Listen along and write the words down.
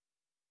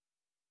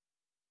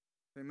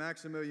St.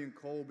 Maximilian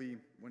Kolbe,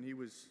 when he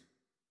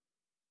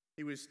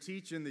was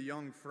teaching the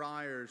young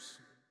friars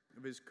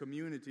of his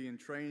community and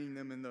training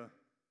them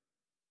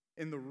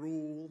in the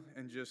rule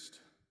and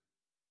just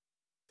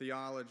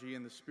theology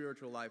and the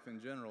spiritual life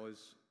in general, the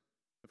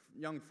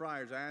young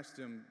friars asked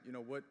him,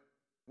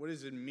 what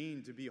does it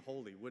mean to be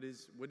holy? What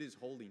is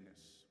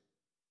holiness?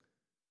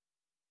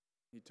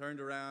 He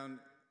turned around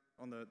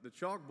on the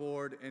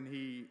chalkboard and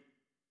he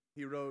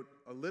wrote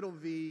a little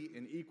v,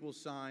 an equal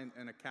sign,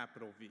 and a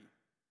capital V.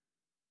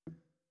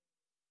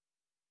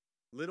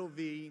 Little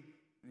v,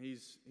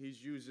 he's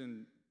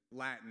using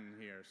Latin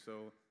here,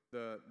 so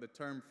the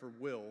term for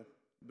will,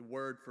 the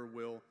word for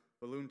will,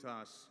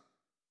 voluntas,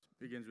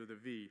 begins with a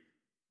V.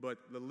 But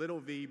the little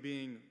v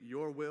being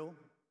your will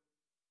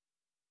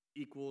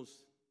equals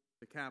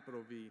the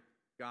capital V,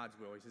 God's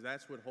will. He says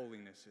that's what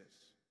holiness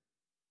is.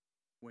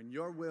 When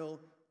your will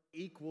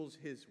equals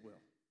His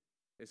will,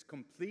 it's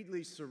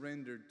completely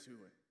surrendered to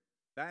it.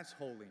 That's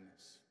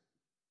holiness.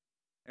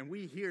 And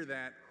we hear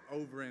that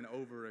over and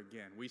over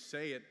again. We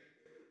say it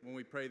when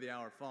we pray the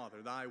Our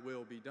Father, thy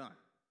will be done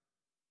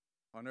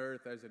on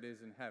earth as it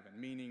is in heaven,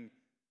 meaning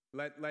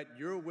let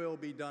your will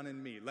be done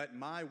in me. Let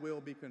my will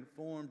be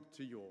conformed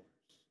to yours.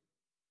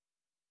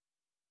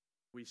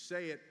 We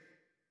say it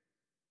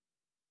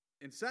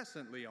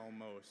incessantly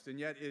almost, and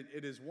yet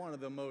it is one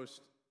of the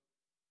most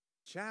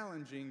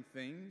challenging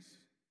things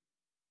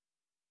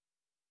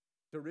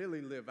to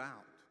really live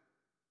out.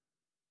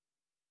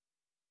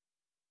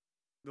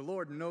 The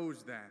Lord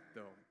knows that,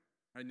 though.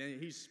 And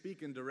He's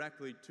speaking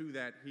directly to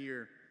that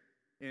here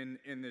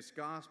in this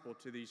gospel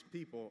to these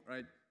people,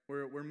 right?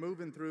 We're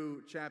moving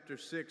through chapter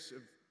 6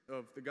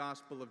 of the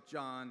Gospel of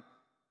John,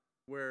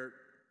 where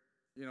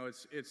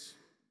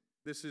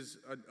this is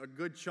a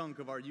good chunk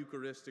of our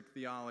Eucharistic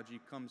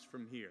theology comes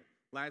from here.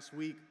 Last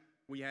week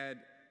we had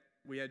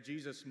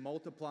Jesus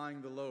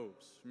multiplying the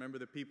loaves. Remember,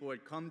 the people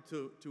had come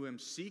to Him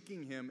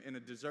seeking Him in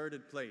a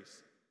deserted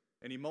place,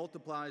 and He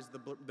multiplies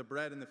the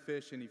bread and the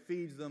fish, and He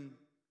feeds them.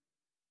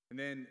 And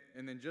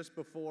then just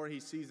before He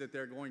sees that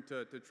they're going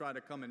to try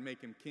to come and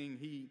make Him king,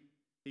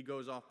 He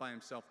goes off by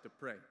Himself to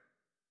pray.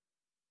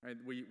 Right?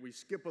 We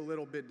skip a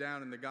little bit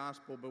down in the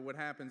gospel, but what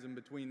happens in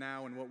between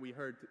now and what we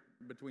heard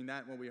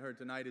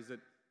tonight is that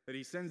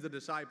He sends the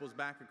disciples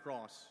back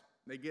across.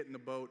 They get in the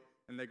boat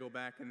and they go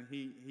back, and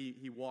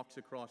he walks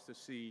across the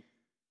sea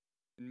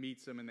and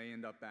meets them, and they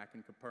end up back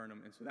in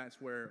Capernaum. And so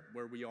that's where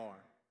we are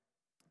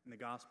in the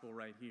gospel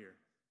right here,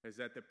 is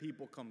that the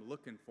people come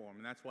looking for Him,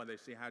 and that's why they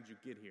say, how'd you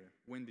get here?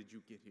 When did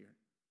you get here?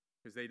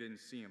 Because they didn't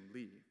see Him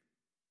leave.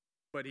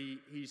 But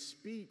he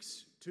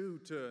speaks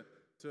to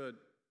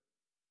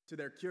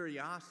their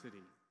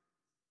curiosity.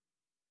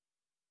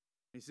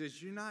 He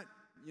says, you're not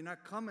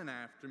coming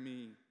after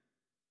me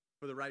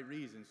for the right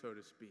reason, so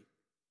to speak.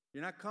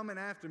 You're not coming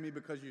after me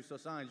because you saw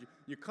signs.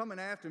 You're coming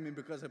after me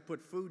because I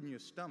put food in your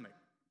stomach,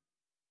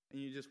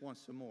 and you just want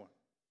some more.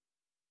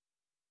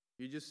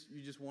 You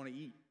just want to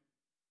eat.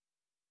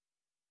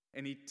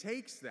 And He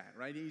takes that,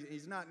 right?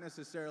 He's not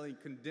necessarily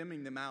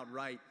condemning them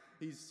outright.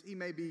 He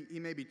may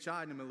be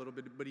chiding them a little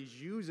bit, but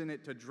He's using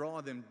it to draw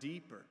them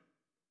deeper.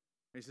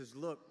 He says,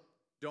 look,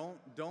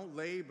 don't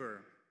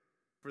labor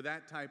for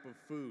that type of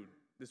food,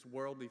 this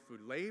worldly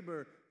food.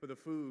 Labor for the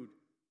food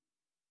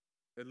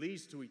that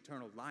leads to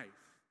eternal life.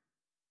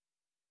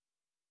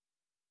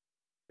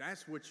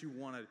 That's what you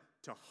want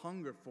to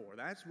hunger for.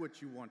 That's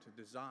what you want to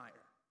desire.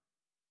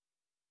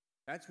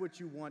 That's what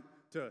you want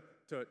to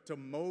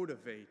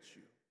motivate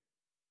you.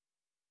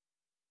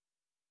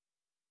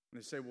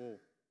 And they say, well,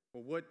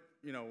 what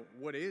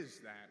is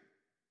that?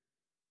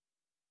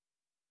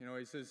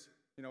 He says,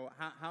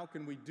 how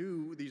can we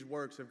do these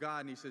works of God?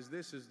 And He says,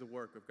 this is the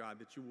work of God,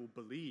 that you will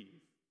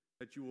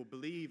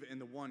believe in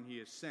the one He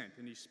has sent.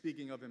 And He's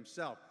speaking of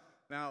Himself.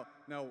 Now,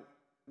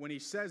 when He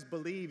says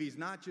believe, He's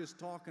not just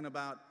talking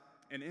about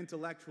an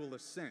intellectual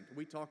assent.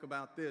 We talk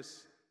about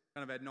this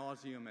kind of ad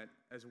nauseum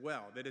as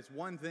well. That it's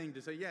one thing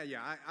to say,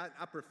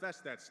 I profess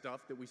that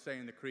stuff that we say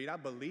in the creed. I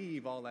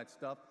believe all that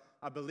stuff.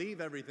 I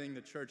believe everything the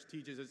church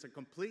teaches. It's a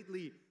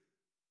completely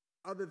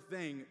other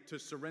thing to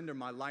surrender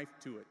my life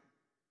to it.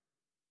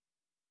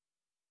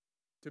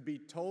 To be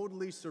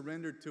totally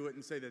surrendered to it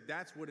and say that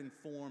that's what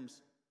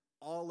informs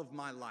all of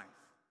my life.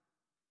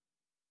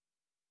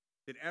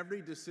 That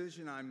every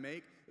decision I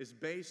make is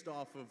based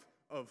off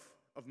of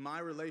my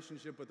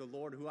relationship with the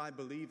Lord, who I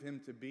believe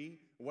Him to be,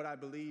 what I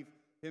believe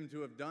Him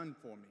to have done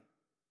for me.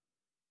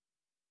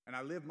 And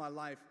I live my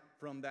life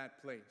from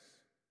that place.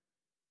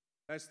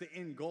 That's the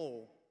end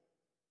goal.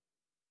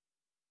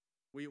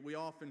 We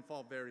often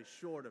fall very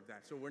short of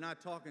that. So we're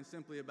not talking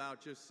simply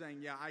about just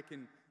saying, I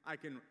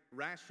can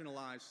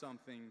rationalize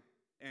something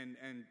and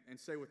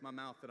say with my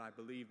mouth that I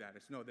believe that.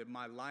 It's no, that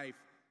my life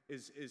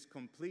is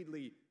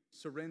completely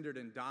surrendered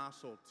and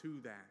docile to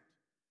that.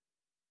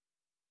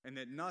 And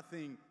that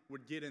nothing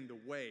would get in the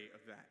way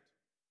of that.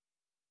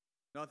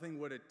 Nothing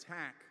would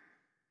attack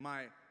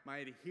my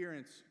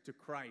adherence to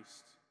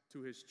Christ,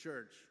 to His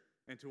church,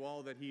 and to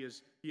all that He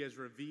has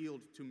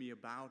revealed to me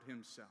about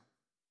Himself.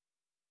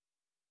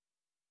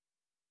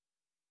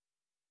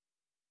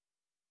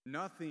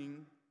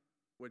 nothing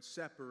would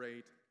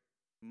separate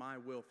my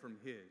will from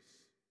his.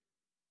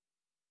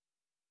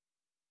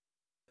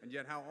 And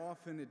yet how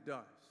often it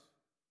does.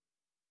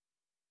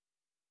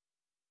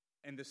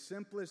 And the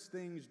simplest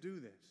things do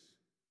this.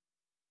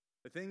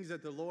 The things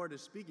that the Lord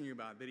is speaking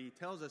about, that he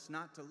tells us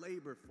not to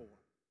labor for.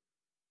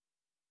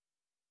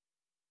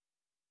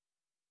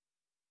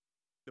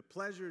 The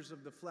pleasures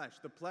of the flesh,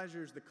 the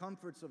pleasures, the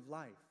comforts of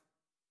life,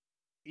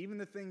 even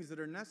the things that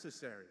are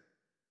necessary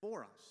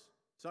for us,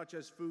 such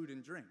as food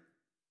and drink,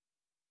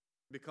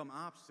 become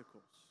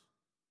obstacles.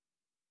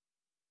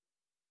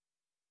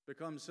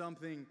 Become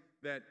something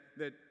that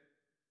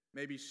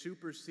maybe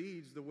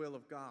supersedes the will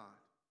of God.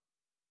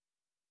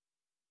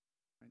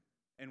 Right?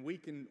 And we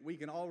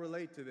can all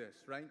relate to this,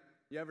 right?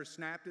 You ever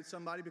snapped at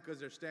somebody because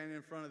they're standing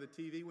in front of the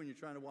TV when you're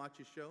trying to watch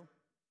a show?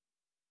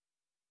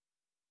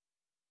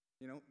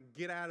 You know,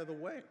 get out of the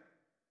way.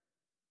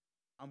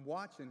 I'm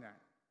watching that.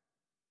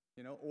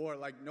 You know, or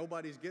like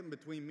nobody's getting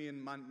between me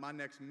and my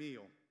next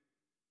meal.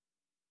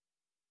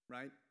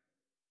 Right?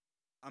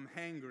 I'm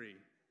hangry.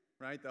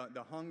 Right?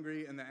 The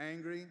hungry and the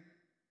angry,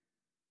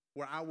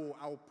 where I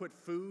will put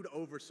food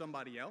over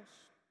somebody else,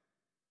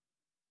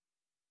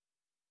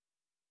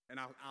 and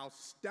I'll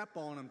step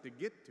on them to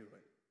get to it.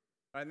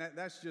 Right? And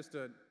that's just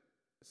a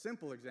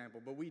simple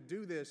example, but we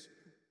do this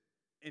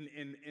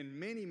in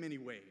many, many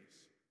ways,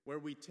 where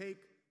we take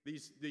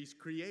these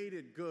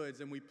created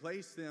goods and we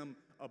place them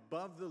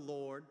above the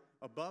Lord,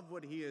 above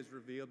what he has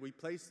revealed. We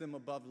place them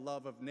above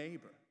love of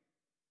neighbor.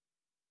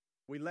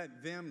 We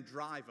let them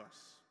drive us.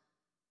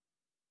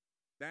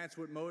 That's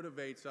what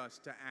motivates us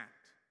to act.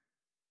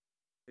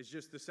 It's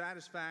just the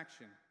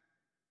satisfaction,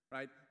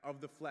 right, of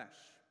the flesh,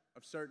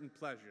 of certain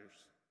pleasures,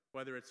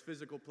 whether it's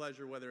physical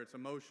pleasure, whether it's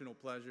emotional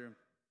pleasure.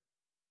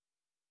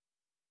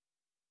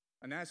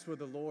 And that's where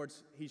the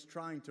Lord's, he's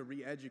trying to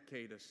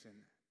re-educate us in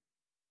that.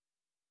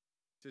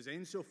 He says,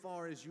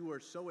 insofar as you are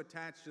so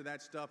attached to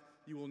that stuff,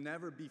 you will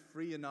never be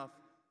free enough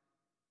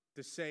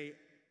to say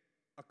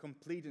a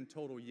complete and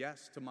total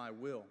yes to my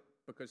will,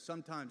 because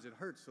sometimes it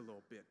hurts a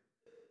little bit.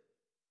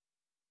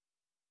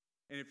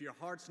 And if your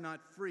heart's not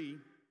free,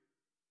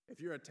 if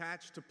you're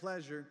attached to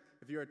pleasure,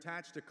 if you're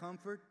attached to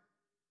comfort,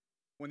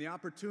 when the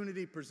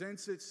opportunity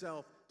presents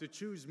itself to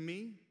choose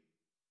me,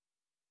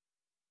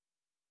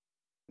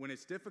 when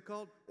it's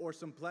difficult or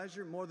some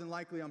pleasure, more than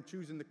likely I'm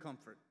choosing the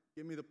comfort.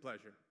 Give me the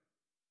pleasure.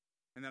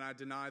 And then I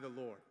deny the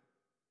Lord.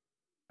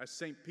 As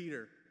St.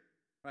 Peter,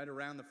 right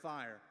around the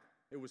fire,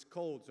 it was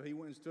cold, so he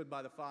went and stood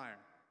by the fire.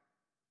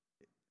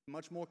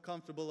 Much more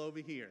comfortable over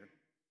here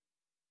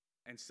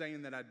and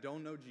saying that I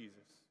don't know Jesus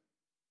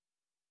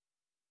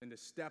than to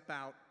step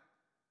out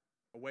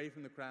away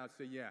from the crowd and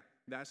say, yeah,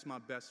 that's my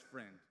best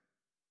friend.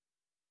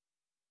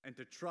 And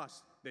to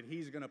trust that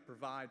he's going to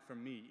provide for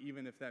me,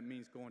 even if that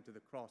means going to the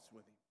cross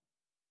with him.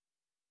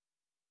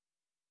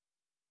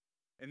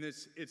 And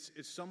this, it's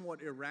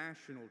somewhat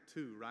irrational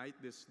too, right?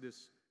 This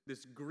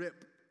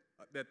grip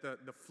that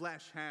the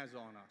flesh has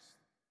on us.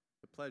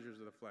 The pleasures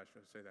of the flesh,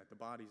 I say that. The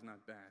body's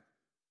not bad.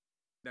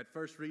 That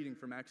first reading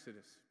from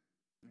Exodus.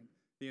 Right?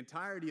 The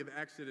entirety of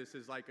Exodus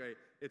is like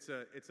it's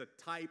a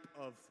type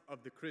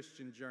of the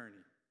Christian journey.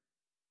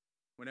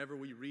 Whenever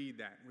we read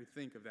that, we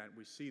think of that,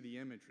 we see the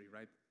imagery,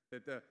 right?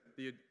 That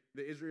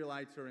the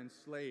Israelites are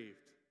enslaved,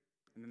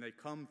 and then they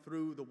come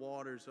through the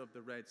waters of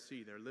the Red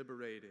Sea. They're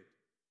liberated.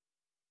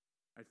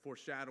 A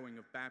foreshadowing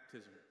of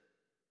baptism.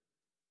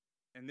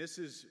 And this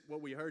is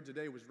what we heard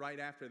today was right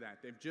after that.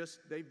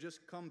 They've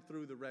just come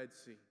through the Red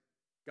Sea.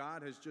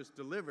 God has just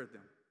delivered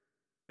them.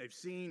 They've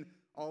seen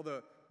all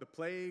the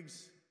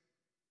plagues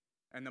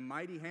and the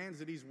mighty hands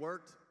that he's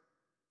worked,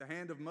 the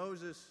hand of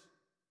Moses.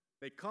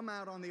 They come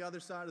out on the other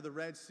side of the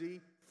Red Sea,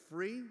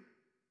 free,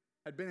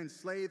 had been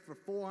enslaved for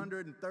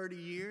 430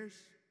 years.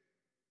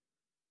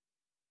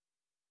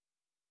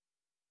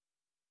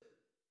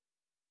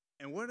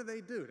 And what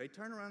do? They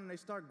turn around and they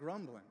start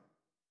grumbling.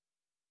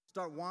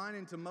 Start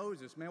whining to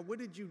Moses. Man,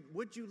 what'd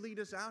you lead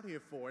us out here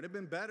for? It'd have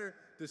been better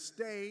to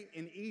stay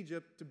in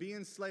Egypt, to be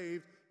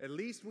enslaved. At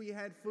least we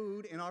had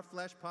food in our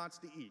flesh pots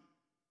to eat.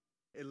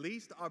 At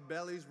least our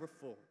bellies were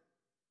full.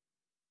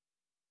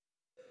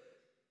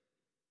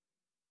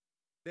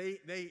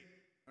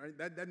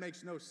 That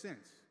makes no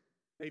sense.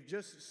 They've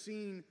just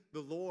seen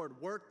the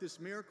Lord work this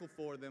miracle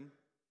for them,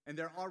 and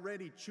they're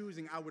already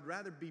choosing, I would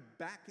rather be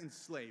back in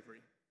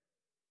slavery,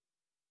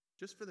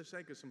 just for the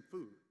sake of some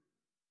food,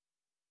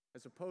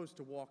 as opposed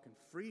to walk in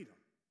freedom.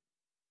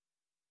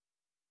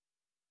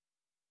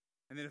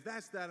 And then if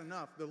that's that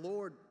enough, the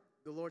Lord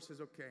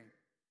says, okay,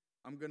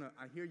 I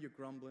hear you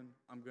grumbling,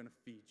 I'm going to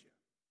feed you.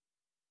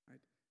 Right?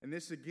 And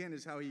this again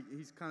is how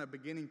he's kind of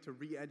beginning to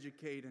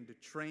re-educate and to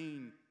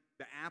train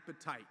the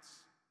appetites.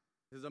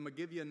 He says, I'm going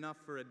to give you enough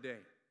for a day.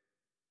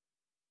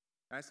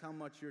 That's how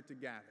much you're to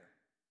gather.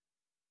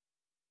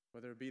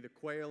 Whether it be the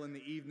quail in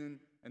the evening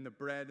and the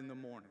bread in the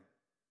morning.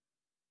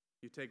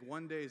 You take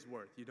one day's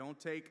worth. You don't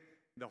take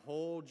the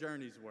whole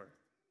journey's worth.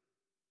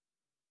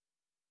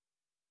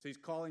 So he's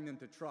calling them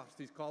to trust.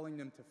 He's calling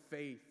them to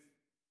faith,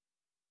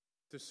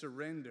 to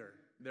surrender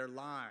their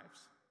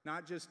lives,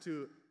 not just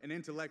to an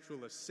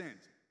intellectual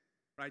assent,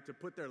 right? To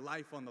put their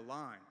life on the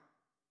line.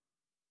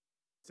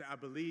 Say, I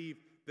believe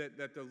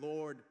that the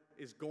Lord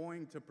is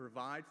going to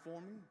provide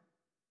for me.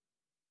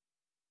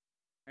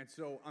 And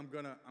so I'm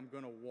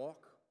gonna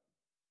walk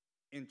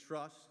in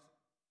trust.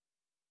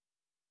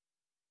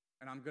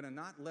 And I'm gonna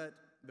not let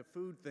the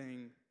food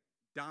thing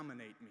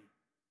dominate me.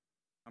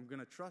 I'm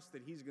gonna trust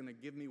that He's gonna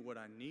give me what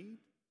I need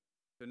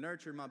to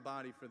nurture my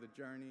body for the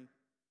journey.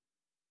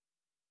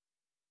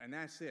 And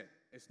that's it.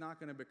 It's not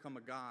gonna become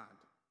a God.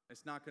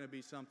 It's not gonna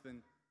be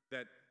something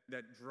that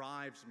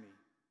drives me.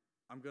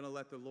 I'm gonna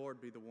let the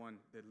Lord be the one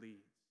that leads.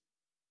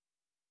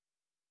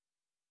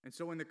 And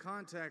so in the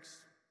context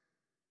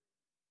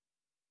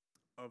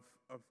of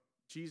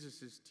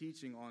Jesus'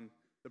 teaching on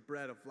the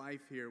bread of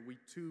life here, we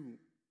too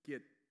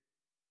get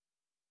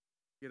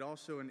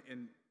also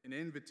an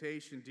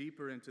invitation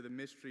deeper into the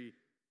mystery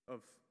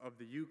of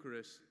the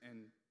Eucharist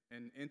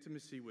and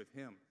intimacy with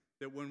Him.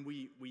 That when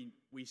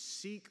we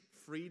seek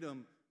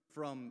freedom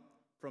from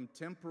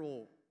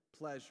temporal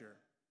pleasure,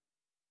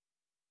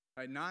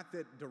 right? Not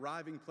that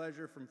deriving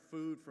pleasure from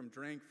food, from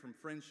drink, from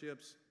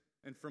friendships,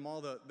 and from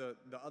all the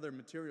other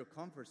material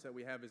comforts that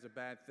we have is a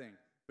bad thing.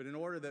 But in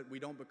order that we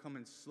don't become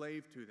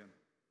enslaved to them,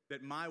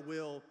 that my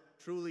will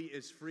truly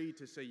is free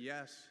to say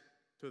yes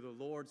to the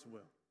Lord's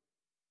will.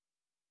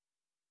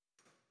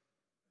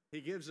 He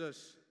gives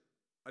us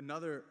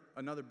another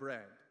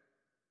bread,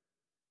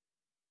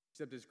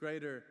 except it's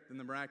greater than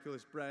the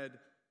miraculous bread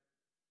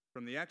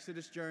from the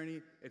Exodus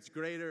journey. It's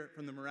greater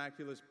from the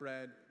miraculous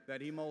bread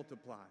that He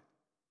multiplied.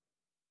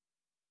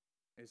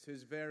 It's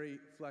His very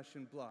flesh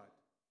and blood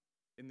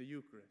in the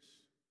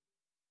Eucharist.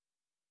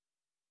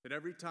 That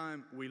every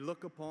time we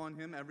look upon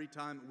Him, every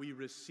time we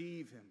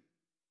receive Him,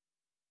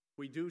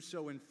 we do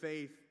so in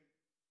faith.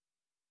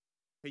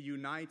 He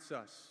unites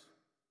us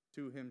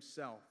to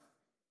Himself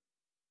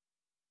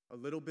a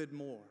little bit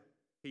more.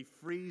 He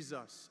frees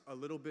us a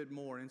little bit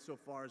more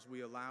insofar as we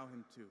allow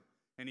Him to.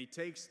 And He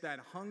takes that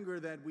hunger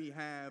that we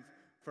have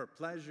for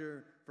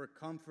pleasure, for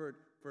comfort,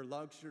 for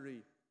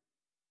luxury,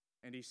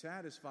 and He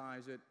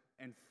satisfies it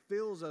and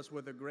fills us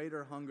with a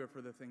greater hunger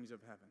for the things of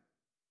heaven.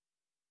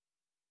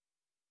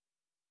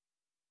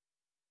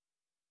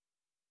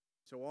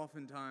 So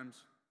oftentimes,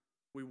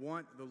 we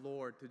want the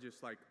Lord to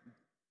just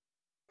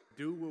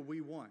do what we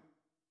want,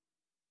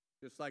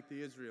 just like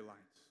the Israelites.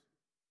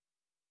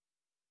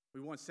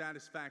 We want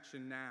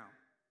satisfaction now.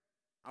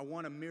 I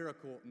want a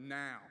miracle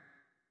now.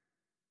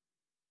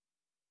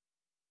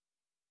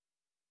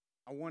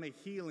 I want a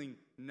healing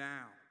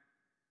now.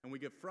 And we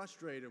get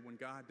frustrated when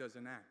God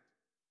doesn't act.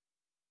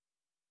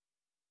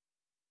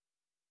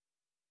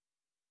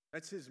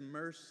 That's His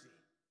mercy.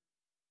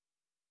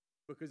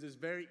 Because it's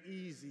very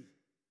easy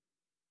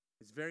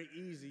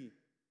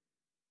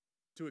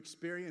to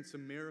experience a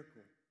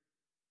miracle,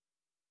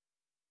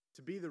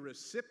 to be the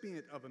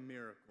recipient of a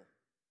miracle,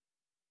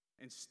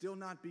 and still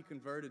not be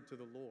converted to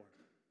the Lord.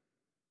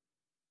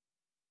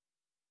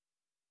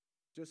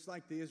 Just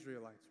like the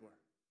Israelites were.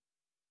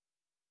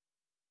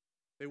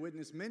 They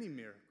witnessed many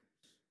miracles,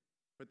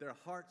 but their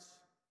hearts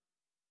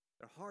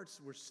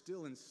were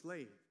still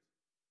enslaved.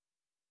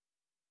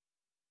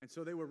 And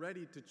so they were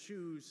ready to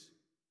choose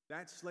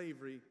that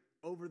slavery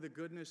over the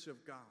goodness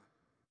of God.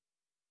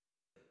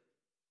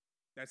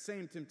 That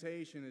same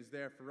temptation is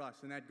there for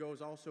us, and that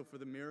goes also for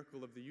the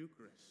miracle of the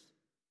Eucharist.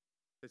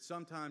 That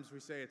sometimes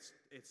we say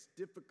it's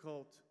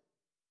difficult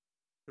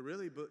to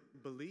really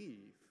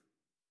believe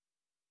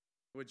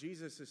what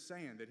Jesus is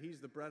saying, that He's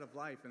the bread of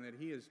life and that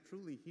He is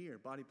truly here,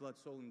 body, blood,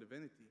 soul, and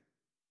divinity.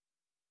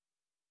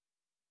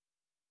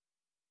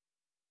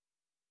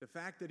 The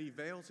fact that He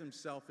veils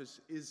Himself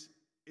is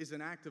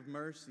an act of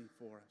mercy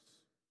for us.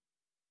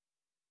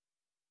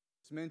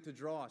 It's meant to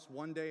draw us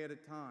one day at a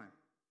time.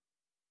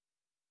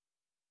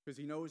 Because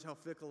He knows how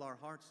fickle our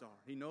hearts are.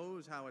 He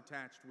knows how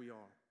attached we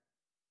are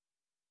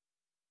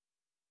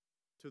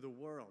to the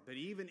world. That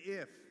even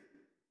if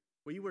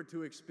we were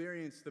to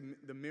experience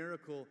the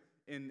miracle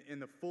in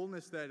the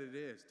fullness that it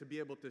is, to be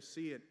able to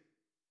see it,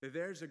 that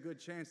there's a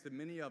good chance that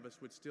many of us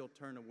would still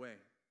turn away.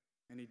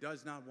 And He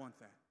does not want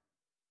that.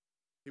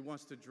 He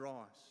wants to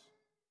draw us,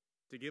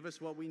 to give us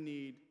what we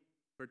need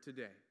for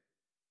today,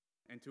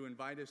 and to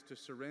invite us to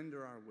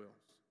surrender our wills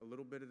a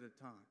little bit at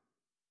a time,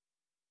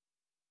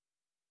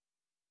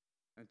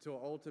 until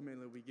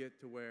ultimately we get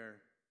to where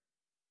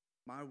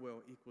my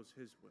will equals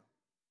His will.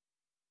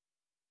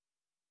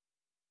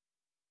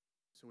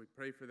 So we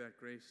pray for that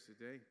grace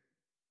today.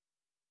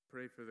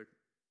 Pray for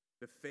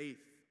the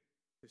faith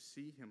to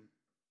see Him.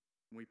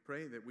 And we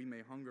pray that we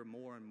may hunger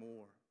more and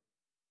more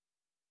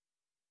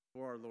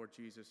for our Lord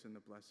Jesus in the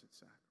Blessed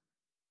Sacrament.